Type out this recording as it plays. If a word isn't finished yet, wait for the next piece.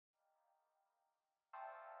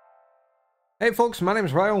Hey folks, my name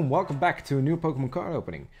is Raiho and welcome back to a new Pokemon card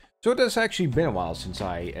opening. So it has actually been a while since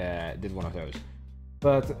I did one of those.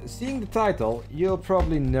 But seeing the title, you'll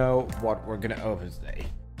probably know what we're gonna open today.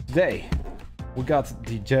 Today, we got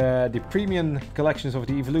the premium collections of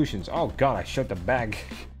the Eeveelutions. Oh god, I shut the bag.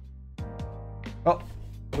 Well,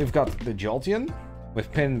 we've got the Jolteon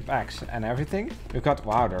with pin packs and everything. We've got,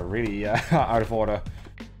 wow, they're really out of order.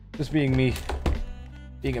 Just being me,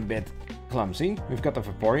 being a bit clumsy. We've got the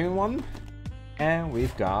Vaporeon one. And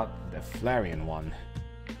we've got the Flareon one.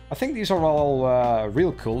 I think these are all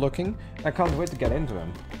real cool looking. I can't wait to get into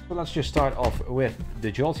them. So let's just start off with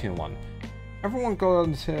the Jolteon one. Everyone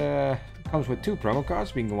comes with 2 promo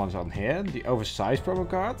cards, being the ones on here. The oversized promo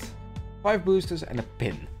card, 5 boosters and a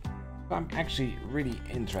pin. So I'm actually really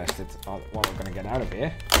interested on what we're going to get out of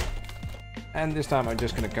here. And this time I'm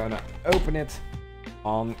just going to open it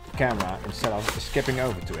on camera instead of skipping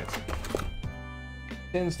over to it.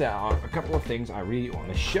 Since there are a couple of things I really want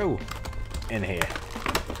to show in here.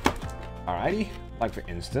 Alrighty, like for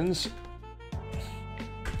instance,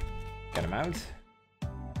 get him out.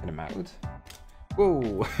 Get him out.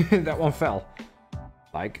 Whoa, that one fell.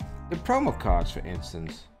 Like the promo cards, for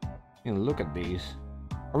instance. You know, look at these.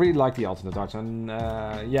 I really like the alternate arts, and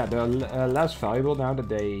yeah, they're less valuable now that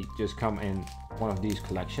they just come in one of these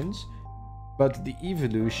collections. But the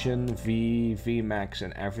Eeveelution, VMAX,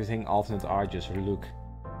 and everything alternate art just look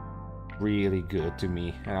really good to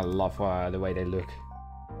me, and I love the way they look.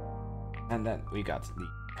 And then we got the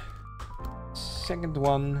second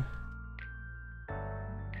one,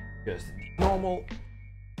 just normal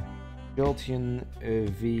Jolteon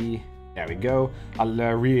V. There we go. I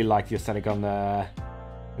really like the aesthetic on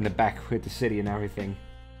in the back with the city and everything,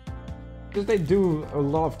 because they do a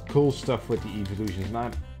lot of cool stuff with the Eeveelutions, and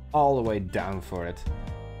I'm all the way down for it.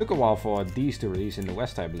 Took a while for these to release in the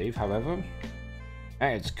West, I believe, however.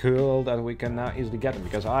 And it's cool that we can now easily get them,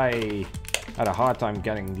 because I had a hard time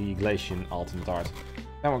getting the Glacian alternate art.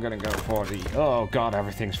 Then we're gonna go for the, oh god,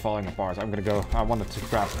 everything's falling apart. I wanted to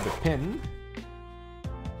grab the pin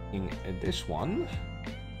in this one.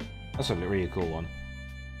 That's a really cool one.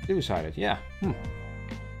 Two-sided, yeah.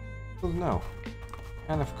 Don't know.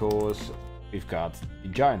 And of course, we've got the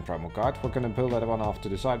giant promo card. We're gonna pull that one off to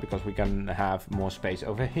the side because we can have more space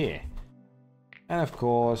over here. And of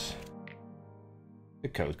course, the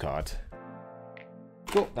code card.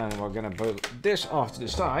 Cool, then we're gonna put this off to the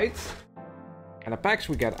side. And the packs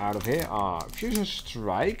we get out of here are Fusion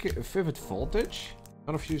Strike, Vivid Voltage,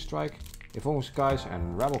 another Fusion Strike, Evolving Skies,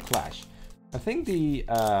 and Rebel Clash. I think the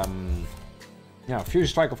Fusion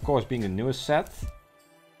Strike, of course, being the newest set.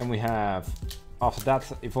 And we have, after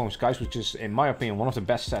that, Evolving Skies, which is, in my opinion, one of the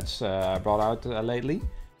best sets brought out lately.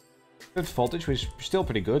 Vivid Voltage, which is still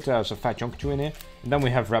pretty good. There's a Fat Chonkachu in here. And then we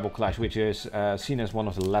have Rebel Clash, which is seen as one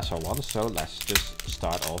of the lesser ones. So let's just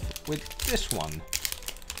start off with this one.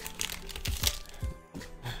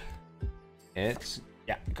 It's,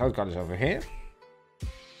 yeah, the code card is over here.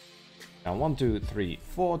 Now 1, 2, 3,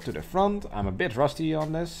 4 to the front. I'm a bit rusty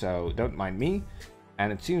on this, so don't mind me.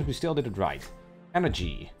 And it seems we still did it right.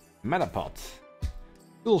 Energy, Metapod,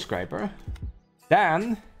 Tool Scraper,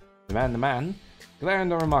 Dan, the man, Glaring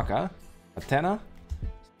Doramaka, Athena,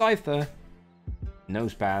 Scyther,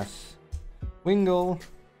 Nosepass, Wingull.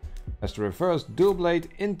 That's the reverse dual blade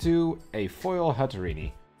into a foil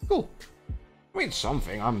Hatterini. Cool. I mean,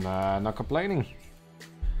 something. I'm not complaining.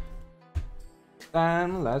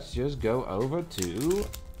 Then let's just go over to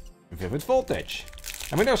Vivid Voltage.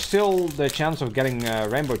 I mean, there's still the chance of getting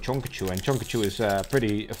Rainbow Chonkachu, and Chonkachu is a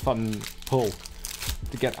pretty fun pull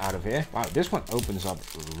to get out of here. Wow, this one opens up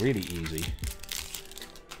really easy.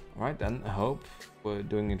 Alright, then I hope we're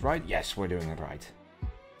doing it right. Yes, we're doing it right.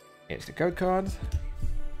 Here's the code card.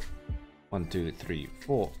 1, 2, 3,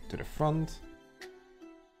 4 to the front.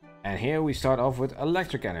 And here we start off with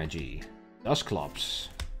Electric Energy, Dusclops,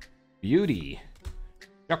 Beauty,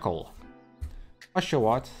 Juckle,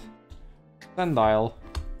 Oshawott, Sandile,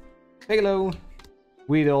 Halo,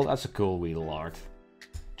 Weedle, that's a cool Weedle art,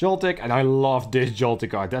 Joltik, and I love this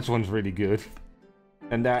Joltik art, that one's really good.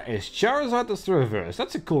 And there is Charizard, that's the reverse,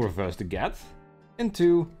 that's a cool reverse to get,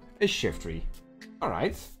 into a Shiftry.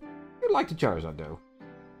 Alright, I like the Charizard though.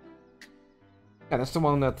 Yeah, that's the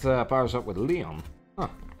one that powers up with Leon. Huh.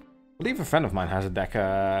 I believe a friend of mine has a deck,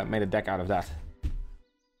 made a deck out of that.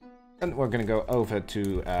 And we're gonna go over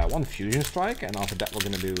to 1 Fusion Strike, and after that we're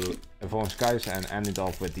gonna do Evolving Skies and end it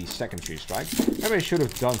off with the second Fusion Strike. Maybe I should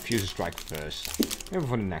have done Fusion Strike first. Maybe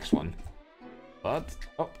for the next one. But,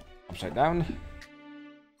 oh, upside down.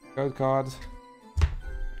 Code card.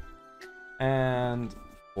 And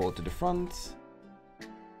 4 to the front.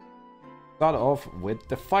 start off with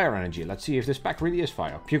the fire energy. Let's see if this pack really is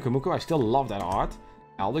fire. Pyukumuku, I still love that art.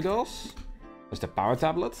 Eldegoss. That's the power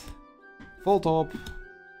tablet. Voltorb.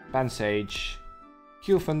 Pansage.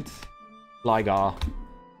 Cufant. Gligar.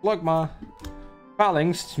 Logma.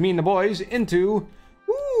 Phalanx, me and the boys, into...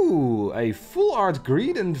 Ooh, a full art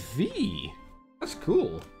Greedent V. That's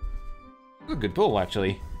cool. That's a good pull,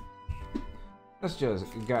 actually. Let's just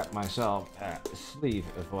get myself a sleeve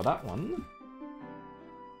for that one.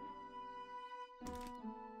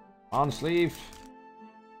 On sleeve.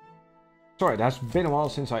 Sorry, that's been a while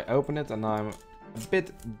since I opened it and I'm a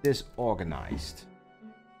bit disorganized.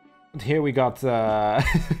 But here we got...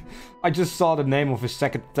 I just saw the name of his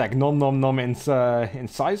second attack, Nom Nom Nom in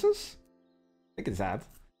sizes. I think it's that.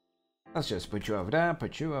 Let's just put you over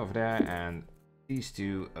there, and these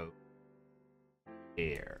two over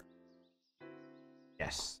here.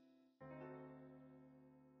 Yes.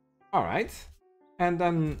 Alright. And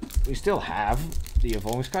then we still have the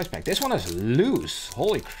Evolving Skies pack. This one is loose.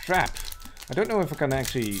 Holy crap. I don't know if I can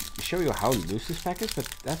actually show you how loose this pack is, but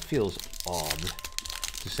that feels odd,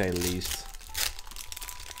 to say the least.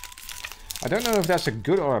 I don't know if that's a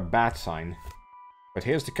good or a bad sign. But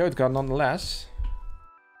here's the code card nonetheless.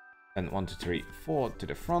 And 1, 2, 3, 4 to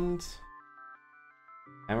the front.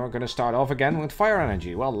 And we're gonna start off again with fire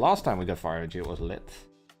energy. Well, last time we got fire energy, it was lit.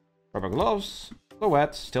 Rubber gloves,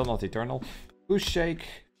 Floette, still not eternal. Boost Shake,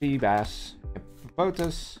 Feebas,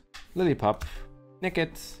 Hippopotas, Lillipup,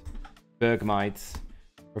 Nickit, Bergmite,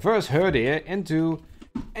 Reverse Herdier into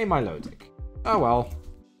a Milotic. Oh well,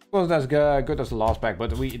 wasn't as good as the last pack,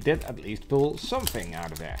 but we did at least pull something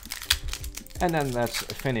out of there. And then let's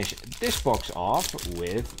finish this box off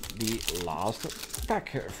with the last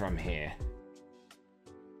pack from here.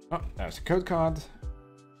 Oh, there's a code card.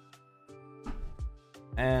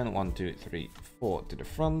 And 1, 2, 3, 4 to the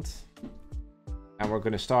front. And we're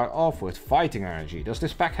going to start off with fighting energy. Does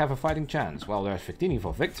this pack have a fighting chance? Well, there's Victini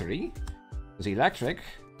for victory. There's Electric.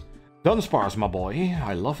 Dunsparce, my boy.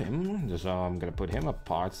 I love him. So I'm going to put him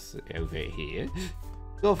apart over here.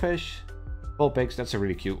 Stillfish. Vulpix, that's a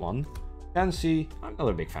really cute one. Chansey. I'm not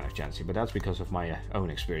a big fan of Chansey, but that's because of my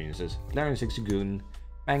own experiences. Larian Zigzagoon.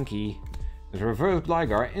 Mankey. There's a reverse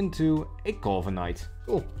Gligar into a Corviknight.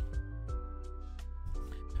 Cool.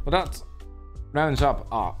 Well, that rounds up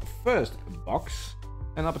our first box.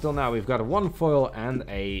 And up until now, we've got a 1 foil and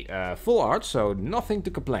a full art, so nothing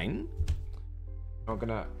to complain. We're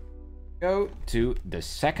gonna go to the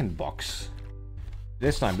second box.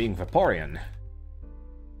 This time being Vaporeon.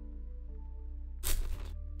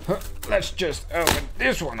 Let's just open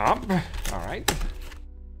this one up. Alright.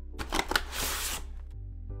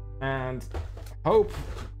 And hope...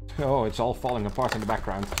 Oh, it's all falling apart in the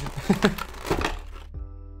background.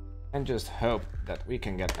 And just hope that we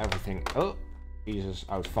can get everything... Oh, Jesus,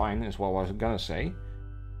 out fine is what I was gonna say.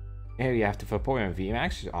 Here you have the Vaporeon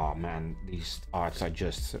VMAX. Oh man, these arts are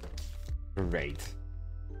just great.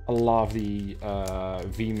 I love the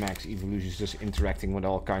VMAX Eeveelutions just interacting with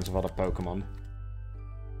all kinds of other Pokemon.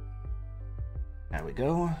 There we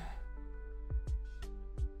go.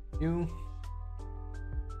 You.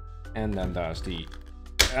 And then there's the...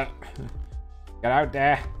 get out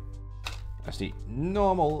there! That's the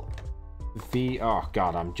normal V... Oh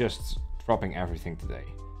god, I'm just dropping everything today.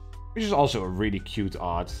 Which is also a really cute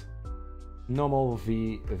art. Normal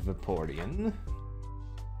V Vaporeon.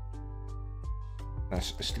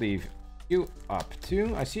 Let's sleeve you up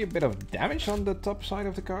too. I see a bit of damage on the top side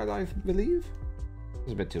of the card, I believe.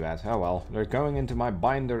 It's a bit too bad. Oh well, they're going into my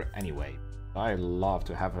binder anyway. I love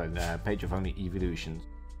to have a page of only Eeveelutions.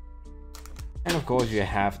 And of course you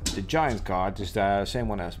have the giant card, just the same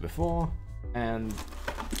one as before. And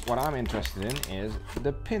what I'm interested in is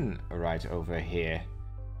the pin right over here,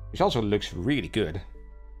 which also looks really good.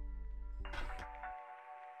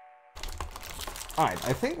 Alright,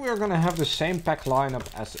 I think we're gonna have the same pack lineup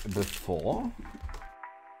as before.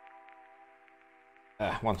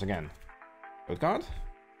 Once again, code card.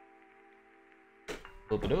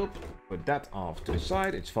 Oop it up. Put that off to the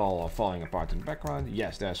side. It's falling apart in the background.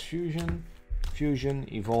 Yes, there's Fusion,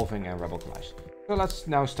 Evolving, and Rebel Clash. So let's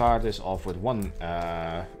now start this off with one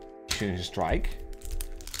Fusion Strike.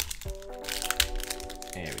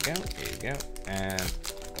 Here we go, and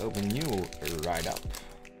open you right up.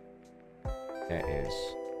 There is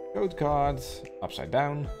code cards upside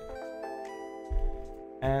down.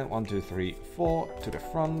 And 1, 2, 3, 4 to the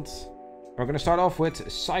front. We're gonna start off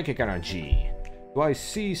with Psychic Energy. Do I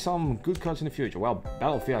see some good cards in the future? Well,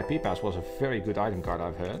 Battle VIP Pass was a very good item card,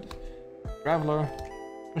 I've heard. Traveler,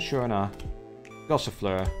 Masherna,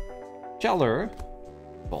 Gossifleur, Cheller,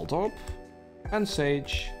 Voltorb,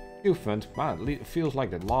 Pansage, New fun. Man, it feels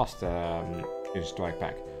like the last strike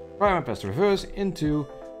pack. Prime Pest Reverse into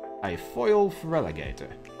a foil for Relegator.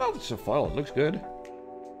 Well, it's a foil, it looks good.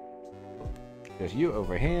 There's you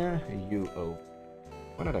over here, you over...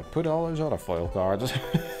 Where did I put all those other foil cards?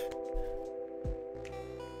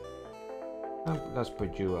 Let's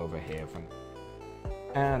put you over here.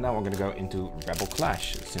 And now we're going to go into Rebel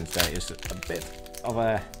Clash, since there is a bit of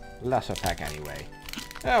a lesser pack anyway.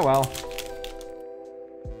 Oh well.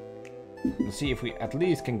 Let's see if we at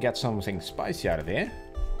least can get something spicy out of here.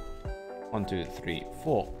 1, 2, 3,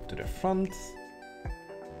 4 to the front.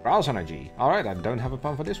 Browse Energy. Alright, I don't have a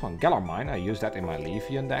pun for this one. Galar Mine, I use that in my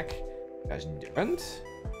Levian deck. There's Durant.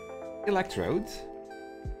 Electrode.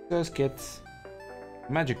 There's Kit.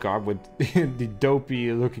 Magikarp with the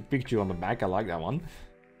dopey looking picture on the back. I like that one.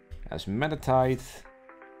 There's Metatite.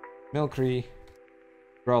 Milcery.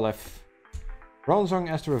 Growlithe. Bronzong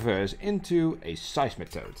as the reverse into a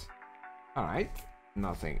Seismitoad. Alright.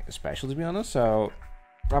 Nothing special to be honest. So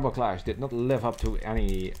Rebel Clash did not live up to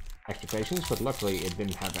any expectations, but luckily it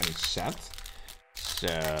didn't have any set. So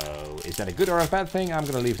is that a good or a bad thing? I'm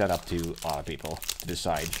gonna leave that up to other people to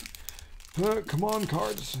decide. Come on,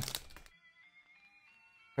 cards.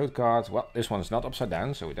 Code cards. Well, this one's not upside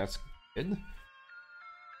down, so that's good.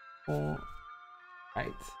 All right.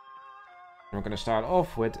 We're gonna start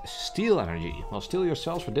off with Steel Energy. Well, steal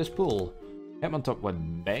yourselves for this pool. Hitmontop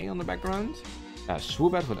with Bay on the background.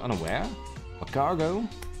 Swoobat with Unaware. Cargo.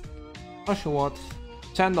 Oshawott.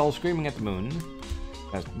 Sandal Screaming at the Moon.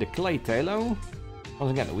 There's the Clay Talo.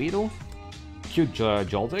 Once again, the Weedle. Cute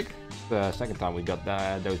Joltik. The second time we got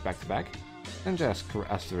those back to back. And just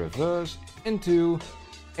as the reverse into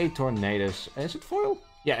a Tornadus. Is it foil?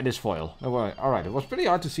 Yeah, it is foil. Alright, it was pretty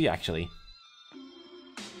hard to see actually.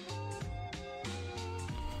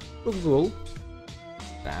 Cool.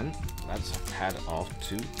 Then let's head off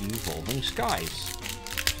to Evolving Skies.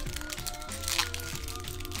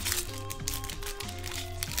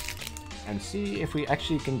 And see if we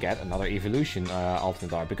actually can get another evolution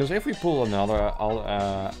alternate art. Because if we pull another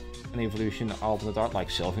an evolution alternate art like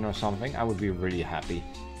Sylveon or something, I would be really happy.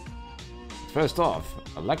 First off,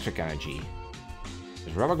 Electric Energy.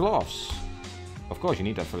 There's Rubber Gloves. Of course you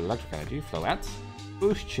need that for Electric Energy. Floette,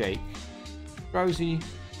 Boost Shake, Rosie,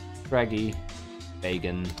 Craggy,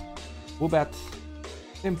 Bacon, Woobat,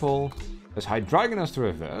 Simple. There's Hydreigon as the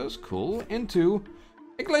reverse. Cool. Into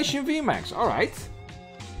a Glacian VMAX. Alright.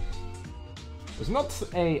 It's not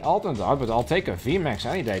a alternate art, but I'll take a VMAX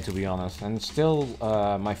any day to be honest. And it's still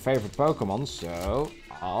my favorite Pokemon, so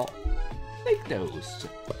I'll take those.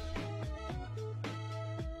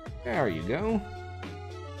 There you go.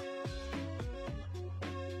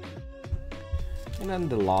 And then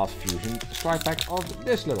the last fusion strike pack of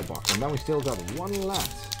this little box. And then we still got one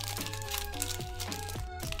left.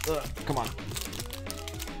 Come on.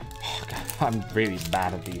 Oh, God, I'm really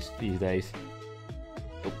bad at these days.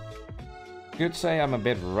 Could say I'm a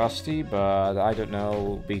bit rusty, but I don't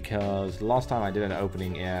know because last time I did an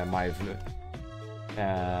opening, my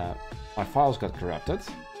files got corrupted,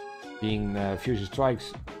 being Fusion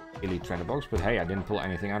Strikes Elite Trainer Box. But hey, I didn't pull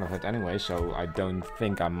anything out of it anyway, so I don't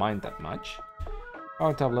think I mind that much.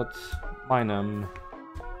 Power Tablet, Minum,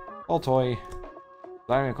 Voltoy,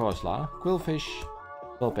 Larian Corsola, Quillfish,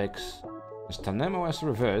 Vulpix, Stanemo as the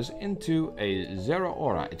reverse into a Zero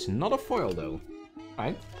Aura. It's not a foil though,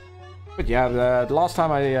 right? But yeah, the last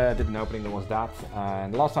time I did an opening there was that,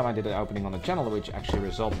 and the last time I did an opening on the channel which actually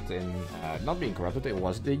resulted in not being corrupted, it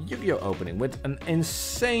was the Yu-Gi-Oh opening with an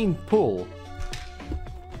insane pull.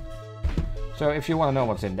 So if you want to know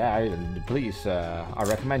what's in there, then please, I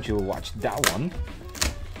recommend you watch that one.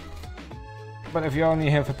 But if you're only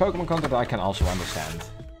here for Pokemon content, I can also understand.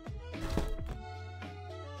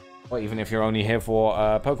 Or even if you're only here for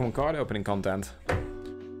Pokemon card opening content.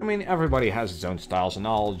 I mean, everybody has its own styles, and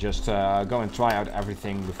I'll just go and try out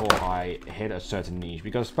everything before I hit a certain niche.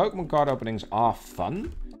 Because Pokemon card openings are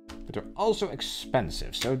fun, but they're also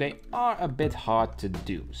expensive, so they are a bit hard to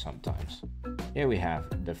do sometimes. Here we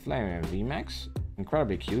have the Flareon VMAX,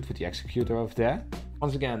 incredibly cute with the Executor over there.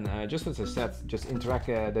 Once again, just as I said, just interact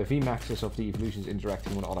the VMAXs of the evolutions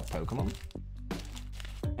interacting with other Pokemon.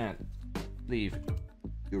 And leave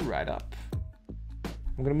you right up.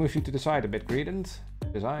 I'm gonna move you to the side a bit, Greedent,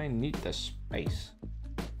 because I need the space.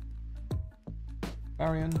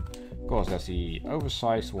 Varian, of course that's the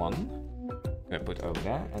oversized one. I'm gonna put over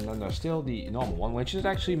there, and then there's still the normal one, which is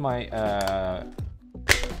actually my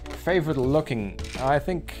favorite looking. I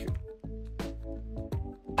think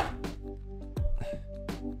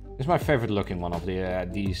it's my favorite looking one of the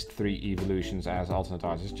these three evolutions as alternate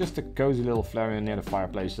arts. It's just a cozy little Flareon near the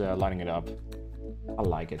fireplace, lighting it up. I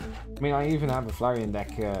like it. I mean, I even have a Flareon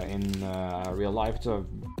deck in real life. It's a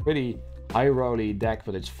pretty high rolly deck,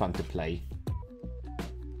 but it's fun to play.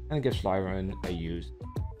 And it gives Flareon a use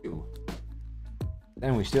too.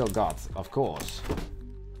 Then we still got, of course,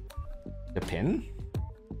 the pin.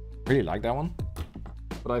 Really like that one.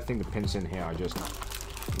 But I think the pins in here are just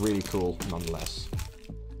really cool nonetheless.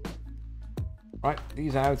 Right,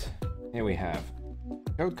 these out. Here we have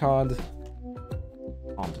code card.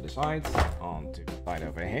 Onto the side. Onto the side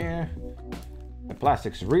over here. The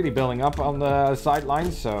plastic's really building up on the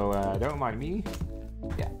sidelines, so don't mind me.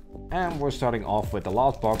 Yeah. And we're starting off with the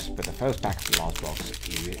last box, but the first pack of the last box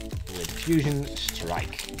with Fusion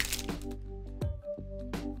Strike.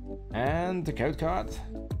 And the code card.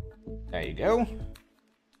 There you go.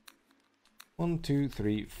 1, 2,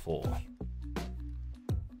 3, 4.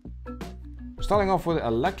 Starting off with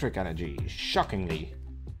Electric Energy, shockingly.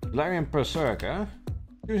 Galarian Berserker.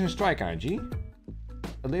 Fusion Strike Energy.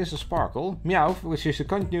 A Laser Sparkle. Meowth, which is a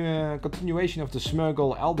continuation of the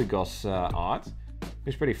Smurgle Eldegoss art.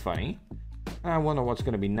 It's pretty funny. I wonder what's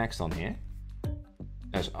going to be next on here.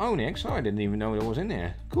 There's Onyx. Oh, I didn't even know it was in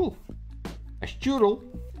there. Cool. There's Choodle.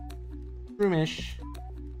 Broomish.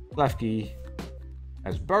 Klefki.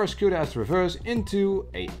 As Barraskewda as reverse into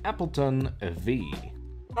a Appleton V.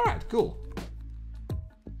 Alright, cool.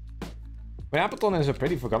 But Appleton is a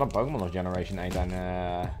pretty forgotten Pokemon of Generation 8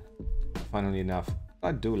 and funnily enough,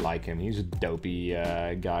 I do like him. He's a dopey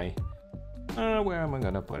guy. Where am I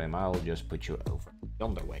gonna put him? I'll just put you over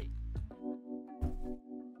yonder way.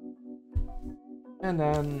 And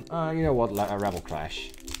then, you know what, Rebel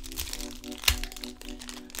Crash.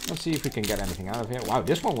 Let's see if we can get anything out of here. Wow,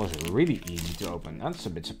 this one was really easy to open. That's a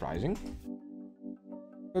bit surprising.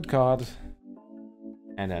 Good card.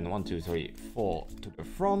 And then 1, 2, 3, 4 to the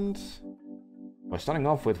front. We're starting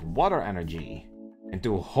off with Water Energy.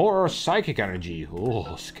 Into Horror Psychic Energy.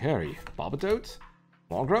 Oh, scary. Palpitoad.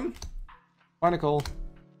 Morgrem. Barnacle.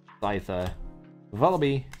 Scyther.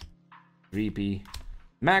 Vullaby. Dreepy.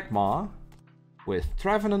 Magma. With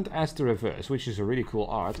Trevenant as the reverse, which is a really cool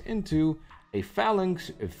art. Into a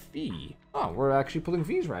Phalanx V. Oh, we're actually pulling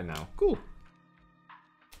V's right now. Cool.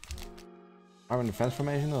 Iron Defense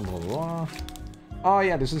Formation. Blah, blah, blah. Oh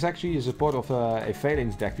yeah, this is actually a support of a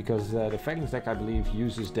Phalanx deck, because the Phalanx deck, I believe,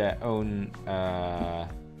 uses their own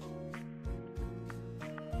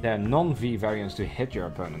their non-V variants to hit your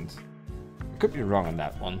opponent. I could be wrong on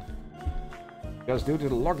that one. Because due to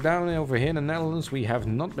the lockdown over here in the Netherlands, we have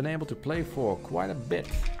not been able to play for quite a bit.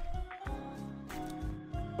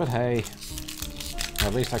 But hey,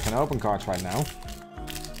 at least I can open cards right now,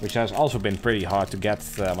 which has also been pretty hard to get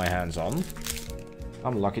my hands on.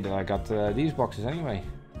 I'm lucky that I got these boxes anyway.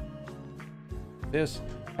 This.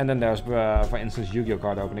 And then there's, for instance, Yu-Gi-Oh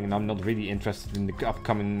card opening, and I'm not really interested in the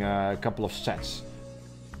upcoming couple of sets.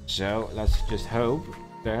 So let's just hope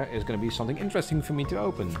there is going to be something interesting for me to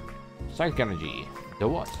open. Psychic Energy. The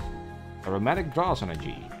what? Aromatic Grass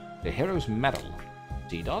Energy. The Hero's Medal.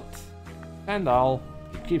 T-Dot. Pandal.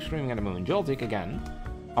 You keep screaming at the moon. Joltik again.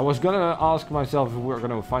 I was gonna ask myself if we were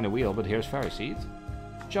gonna find a wheel, but here's Fairy Seed.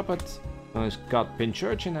 Choppet. And it's got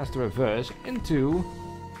Pinchurchin as the reverse into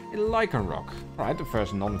a Lycanroc. Alright, the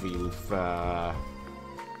first non-V we've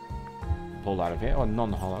pulled out of here, or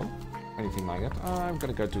non-hollow. Anything like that. I'm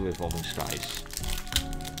gonna go to Evolving Skies.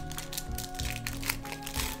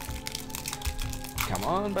 Come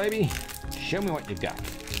on, baby. Show me what you got.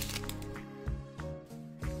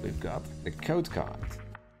 We've got the code card.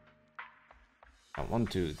 And 1,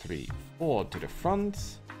 2, 3, 4 to the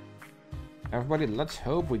front. Everybody, let's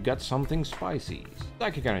hope we got something spicy.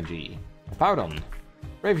 Psychic Energy. Powdon.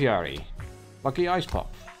 Braviary. Lucky Ice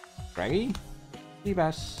Pop. Craggy.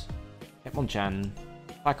 T-Bass. Hitmonchan.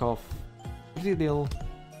 Back off. Deal.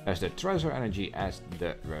 There's the Treasure Energy as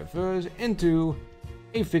the reverse into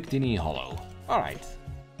a Victini Hollow. Alright.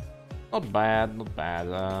 Not bad, not bad.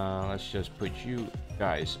 Let's just put you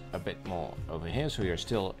guys a bit more over here so you're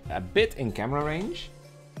still a bit in camera range.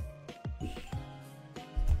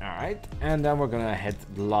 Alright, and then we're gonna hit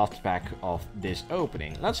the last pack of this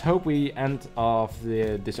opening. Let's hope we end off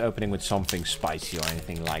this opening with something spicy or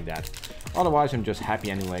anything like that. Otherwise, I'm just happy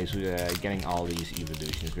anyways with getting all these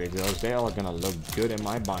Eeveelutions because they are gonna look good in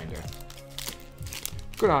my binder.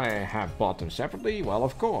 Could I have bought them separately? Well,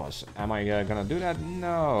 of course. Am I gonna do that?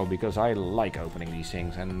 No, because I like opening these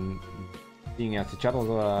things, and seeing as the channel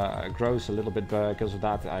grows a little bit because of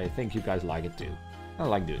that, I think you guys like it too. I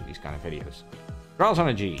like doing these kind of videos. Grass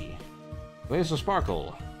Energy, Laser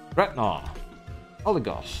Sparkle, Rednaw,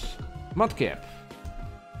 Eldegoss, Mudkip,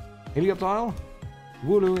 Helioptile,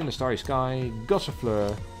 Wooloo in the Starry Sky,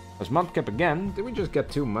 Gossifleur. There's Mudkip again. Did we just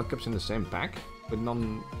get 2 Mudkips in the same pack? with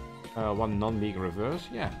one non-league reverse.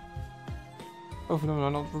 Yeah. Both of them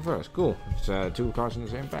are not reverse. Cool. It's 2 cards in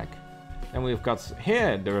the same pack. And we've got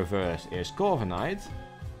here the reverse is Corviknight.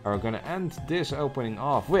 We're gonna end this opening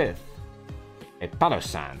off with a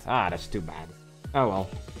Palossand. Ah, that's too bad. Oh well.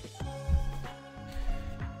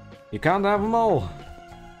 You can't have them all.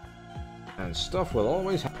 And stuff will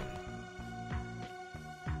always happen.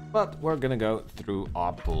 But we're gonna go through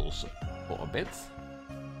our pools for a bit.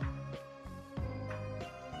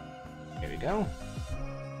 Here we go.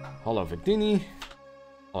 Hollow Victini,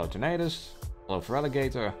 Hollow Tornadus, Hollow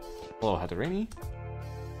Feraligatr, Hollow Hatterini.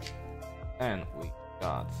 And we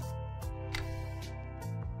got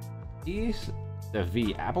these, the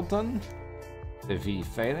V Appleton, the V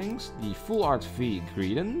Phalanx, the Full Art V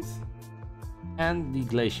Greedent, and the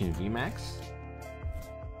Glacian V Max.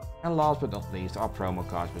 And last but not least, our promo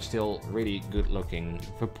cards, but still really good looking.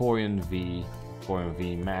 Vaporeon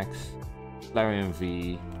V Max, Flareon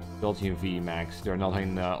V, Jolteon V Max. They're not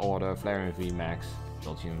in order. Flareon V Max,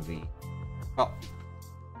 Jolteon V. Well,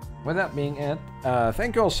 with that being it,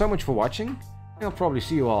 thank you all so much for watching. And I'll probably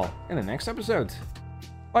see you all in the next episode.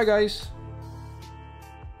 Bye guys!